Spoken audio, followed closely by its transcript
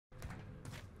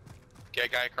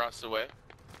Get guy across the way.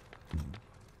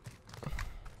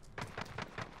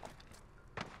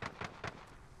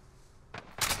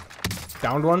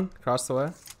 Downed one across the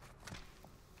way.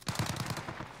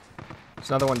 There's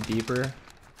another one deeper.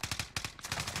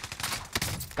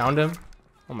 Downed him.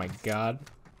 Oh my god.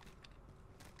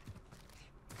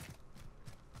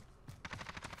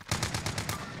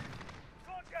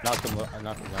 Knocked him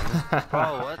down.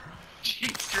 Oh, what?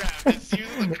 Jeez, Travis, use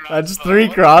the crossbow. That's 3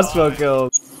 crossbow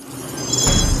kills.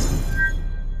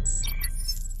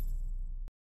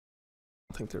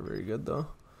 I think they're very good though.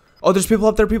 Oh, there's people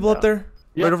up there, up there.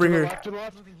 Yep, right over to the here. left, to the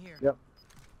left. Here. Yep.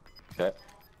 Okay.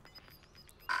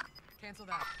 Cancel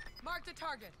that. Mark the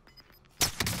target.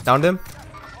 Downed him.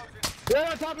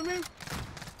 Yeah, on top of me.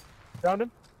 Found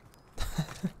him.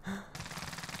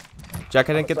 Jack,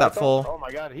 I didn't get that full. Oh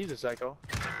my god, he's a psycho.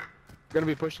 Gonna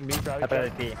be pushing me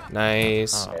probably.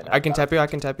 Nice. Oh, I can tap you, I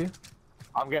can tap you.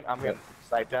 I'm getting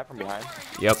snipe tap from behind.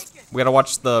 Yep. We gotta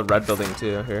watch the red building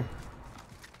too here.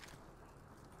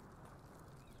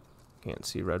 Can't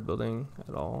see red building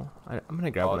at all. I'm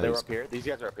gonna grab one of they were these. up here. These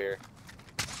guys are up here.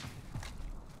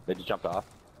 They just jumped off.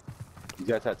 These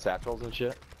guys had satchels and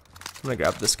shit. I'm gonna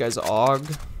grab this guy's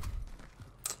AUG.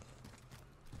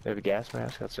 They have a gas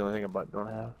mask. That's the only thing I don't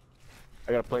have.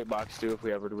 I got a plate box too if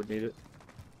we ever would need it.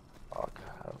 Fuck.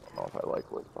 I don't know if I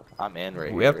like what the fuck. I'm in right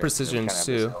here. We have precisions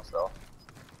too.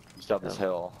 Just up this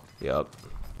hill. Yep.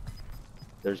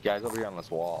 There's guys over here on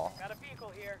this wall. Got a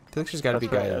vehicle here. I think there's gotta be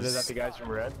guys. Is that the guys from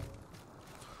red?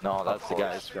 No, that's the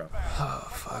guys from. Oh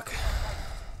fuck.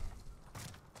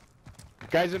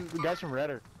 Guys from red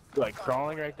are like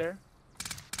crawling right there.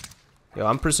 Yo,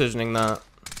 I'm precisioning that.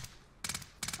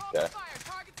 Yeah.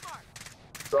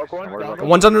 Broke one. Down one.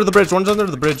 One's under the bridge. One's under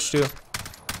the bridge too.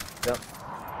 Yep.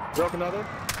 Broke another.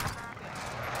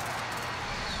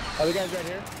 Other guys right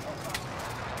here.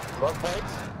 Broke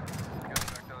plates.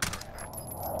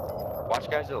 Watch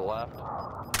guys to the left.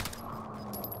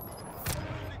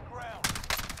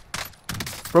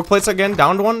 Broke plates again.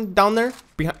 Downed one down there.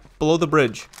 Below the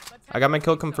bridge. I got my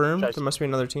kill confirmed. There must be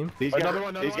another team. These guys, Another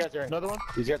one. Another one.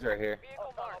 These guys are right here.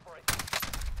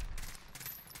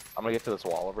 I'm gonna get to this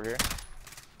wall over here.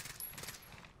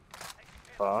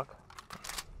 Fuck.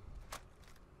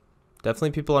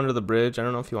 Definitely people under the bridge. I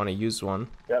don't know if you want to use one.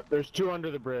 Yep. There's 2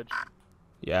 under the bridge.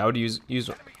 Yeah, I would use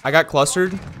one. I got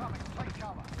clustered.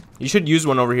 You should use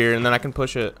one over here, and then I can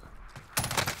push it.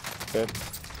 Good.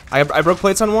 I broke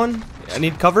plates on one. I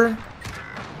need cover.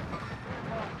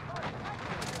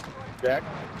 Jack.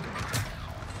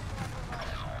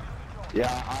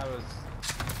 Yeah, I was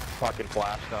fucking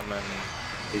flashed him and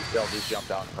he still just jumped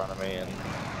out in front of me and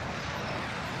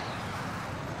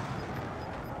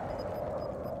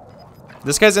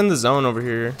This guy's in the zone over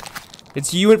here.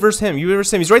 It's you versus him. You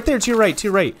versus him. He's right there to your right. To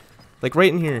your right. Like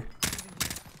right in here.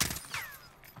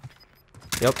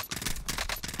 Yep.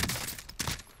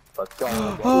 let's go.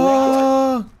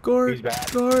 Oh, Gort, He's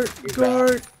back. Gort, He's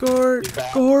Gort, back. Gort, He's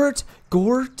back. Gort,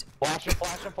 Gort. Flash him,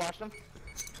 flash him, flash him.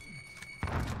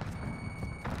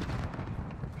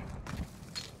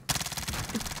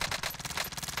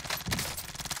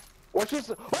 What's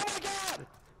this? Oh my god!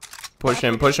 Push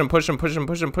him, push him, push him, push him,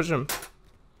 push him, push him.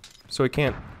 So he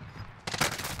can't.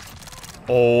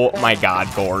 Oh my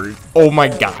god, Gort. Oh my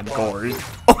god, Gort.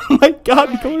 Oh my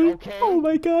god, Gort. Okay. Oh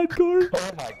my god, Gort.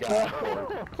 Oh my god.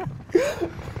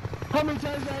 How many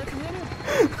times did I have to hit him?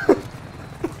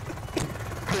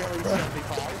 Barely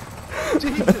 75.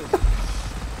 Jesus.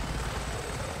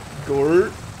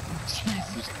 Gort.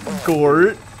 Jesus.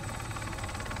 Gort.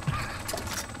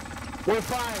 We're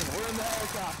fine. We're in the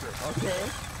helicopter. Okay.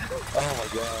 Oh my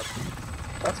god.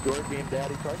 That's Gord being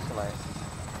daddy crush tonight.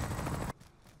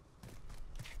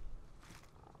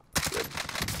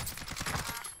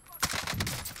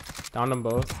 Downed them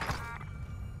both.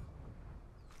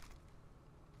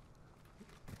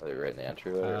 Are they right in the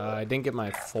entryway? I didn't get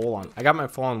my full on. I got my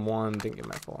full on one. Didn't get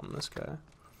my full on this guy.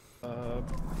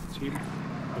 Team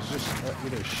was just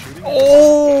either shooting.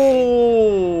 Oh!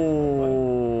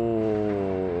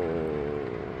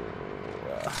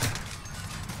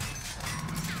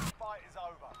 Fight is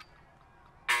over.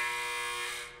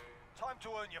 Time to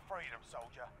earn your freedom,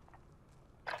 soldier.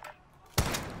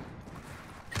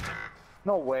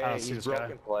 No way. I don't see He's this guy.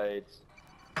 broken plates.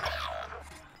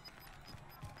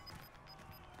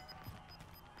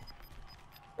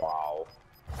 Wow.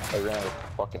 I ran out of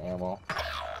fucking ammo.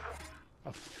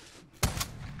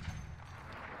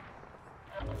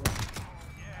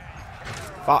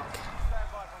 Fuck.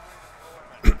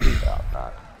 Yeah,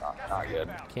 not good.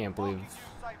 Can't believe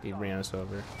he ran us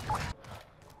over.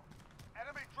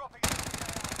 Enemy dropping.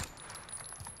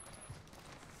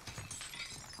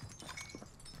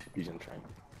 He's in train.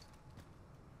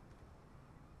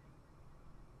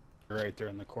 Right there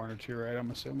in the corner to your right,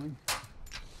 I'm assuming.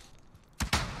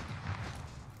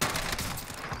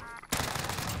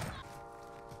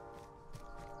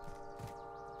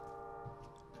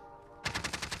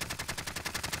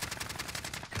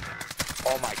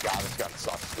 Oh my god, this gun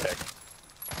sucks thick.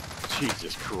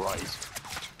 Jesus Christ.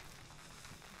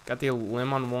 Got the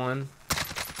limb on one.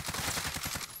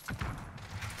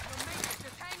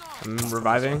 I'm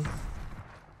reviving.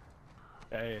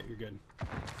 Hey, you're good.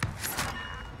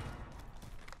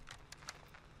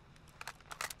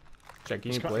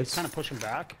 Checking your He's place. kind of pushing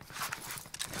back.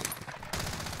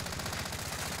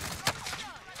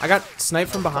 I got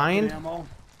sniped from behind. Ammo.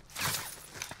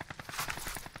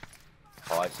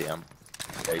 Oh, I see him.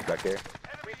 Yeah, he's back there.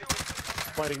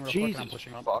 Fighting real quick and I'm Jesus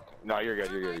pushing up. fuck. No, you're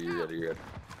good, you're good, you're good, you're good.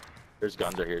 There's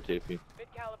guns right here too, if you...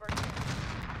 Mid-caliber.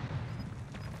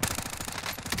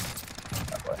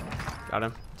 That way. Got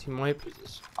him. Team wipe.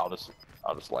 Jesus. I'll just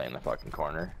lay in the fucking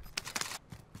corner.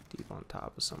 Deep on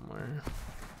top of somewhere.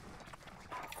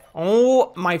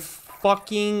 Oh my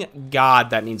fucking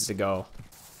god, that needs to go.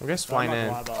 We're just flying in.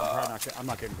 I'm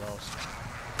not getting close.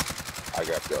 I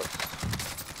got ghosts.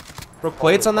 Broke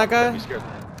plates on that guy?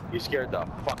 You scared the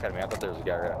fuck out of me. I thought there was a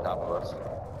guy right on top of us.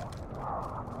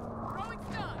 Throwing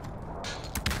stun.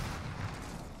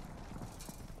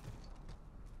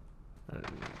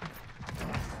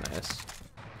 Nice.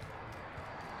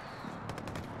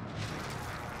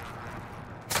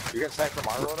 You got sniped from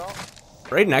our road out?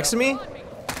 Right next to me?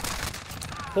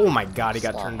 Oh my god, he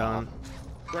got turned on.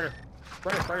 Right here.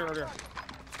 Right here.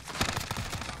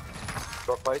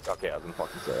 Short fights? Okay, I was gonna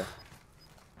fucking say.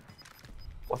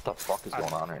 What the fuck is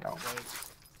going on right now?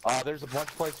 There's a bunch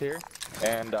of plates here,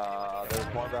 and there's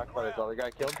one back by this other guy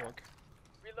killed.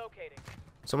 Relocating.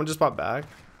 Someone just bought back.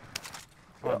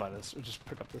 What about this? I'll just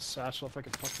pick up this satchel if I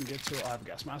can fucking get to it. I have a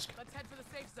gas mask. Let's head for the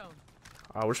safe zone.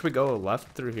 Where should we go?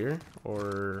 Left through here?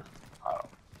 Or... I don't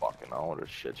fucking know. What a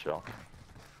shit show.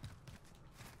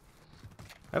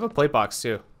 I have a plate box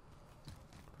too.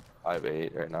 I have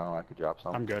 8 right now. I could drop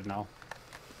some. I'm good now.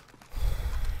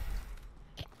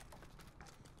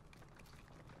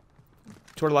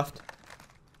 To our left.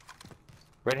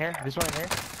 Right here? This one in here?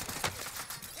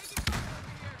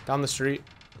 Down the street.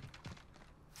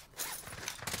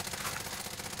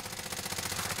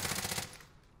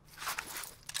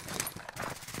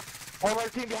 Hold another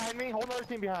team behind me. Hold another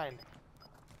team behind.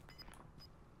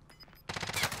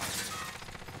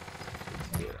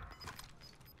 Is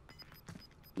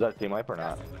that a team wipe or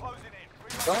not? Closing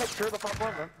in. Go ahead, sure the fuck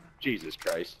wasn't. Jesus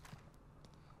Christ.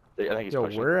 I think he's Yo,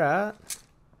 pushing. we're at?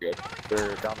 Good.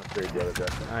 They're down the street the other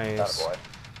direction. Nice. Attaboy.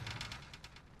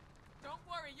 Don't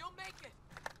worry, you'll make it.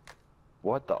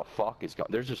 What the fuck is going?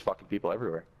 There's just fucking people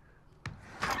everywhere.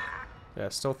 Yeah,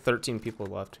 still 13 people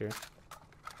left here.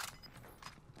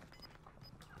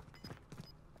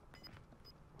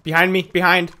 Behind me,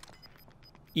 behind.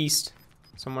 East,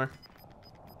 somewhere.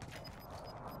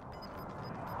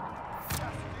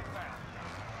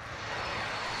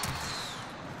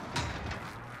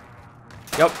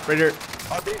 Yep, right here.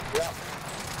 RB, yeah.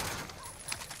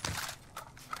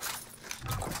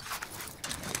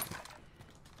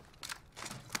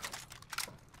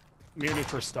 Muted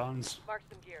for stuns. Mark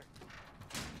some gear.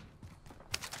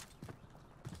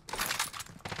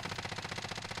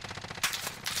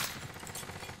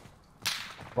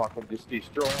 Fucking just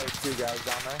destroy those 2 guys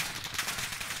down there.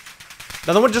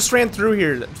 Another one just ran through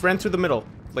here. Ran through the middle.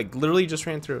 Like, literally just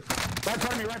ran through. Right in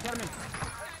front of me, right in front of me.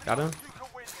 Got him? You can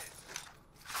win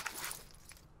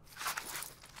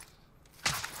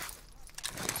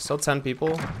this. Still 10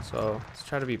 people, so let's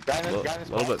try to be Guy in a this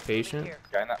little bit box. patient. Here.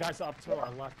 Guy in that. Guys up to our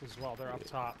left as well. They're up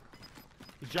top.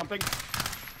 He's jumping.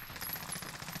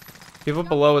 People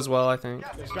below as well, I think.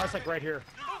 There's guys like right here.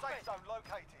 Safe zone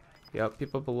located. Yep,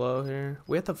 people below here.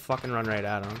 We have to fucking run right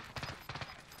at them.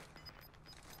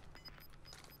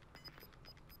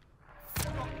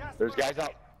 There's guys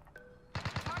up.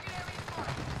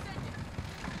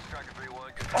 Target area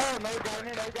marked. Oh, another guy in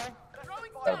here, another guy.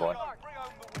 Throwing Oh, boy. stun. Bring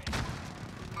home the win.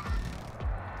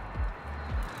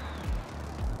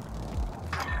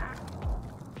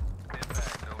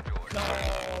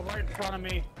 No, right in front of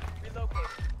me. Relocating.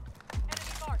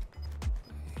 Enemy marked.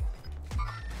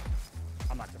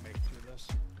 I'm not gonna make it through this.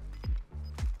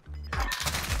 Over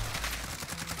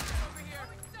here.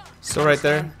 Stun. Still right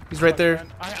there. He's right there.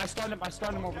 I stunned him. I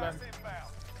stunned him over there. Gas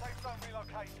inbound. Safe zone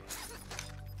relocated.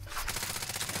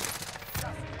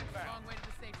 Wrong way to the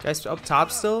safe zone. Guys up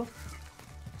top still?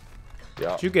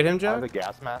 Yeah. Did you get him, Oh, the Jack?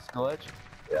 gas mask glitch?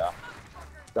 Yeah.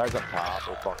 Guys up top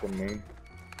are fucking mean.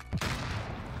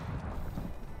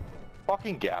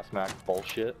 fucking gas max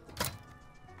bullshit.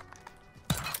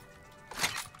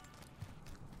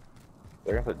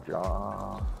 They're gonna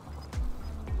jump.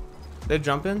 They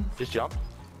jump in? Just jump.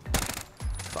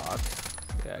 Fuck.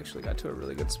 Yeah, I actually got to a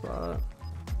really good spot.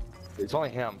 It's only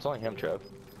him. It's only him, Trev.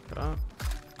 Oh,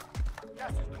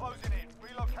 Gas is closing in.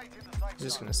 Relocating the safe he's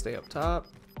just zone. gonna stay up top.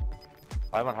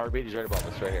 I'm on heartbeat. He's right above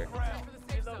us, right here. Ground. For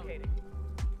the safe zone.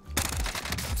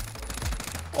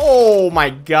 Oh my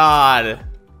god.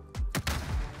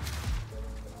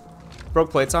 Broke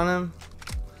plates on him.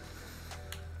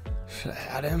 Should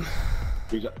have had him.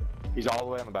 He's all the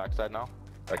way on the backside now.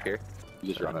 Back here.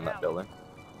 He's just running that building.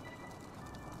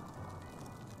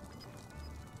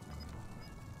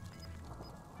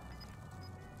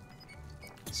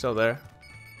 Still there.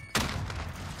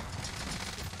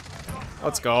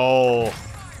 Let's go.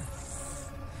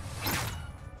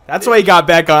 That's why he got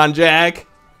back on, Jack.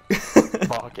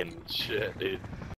 Fucking shit, dude.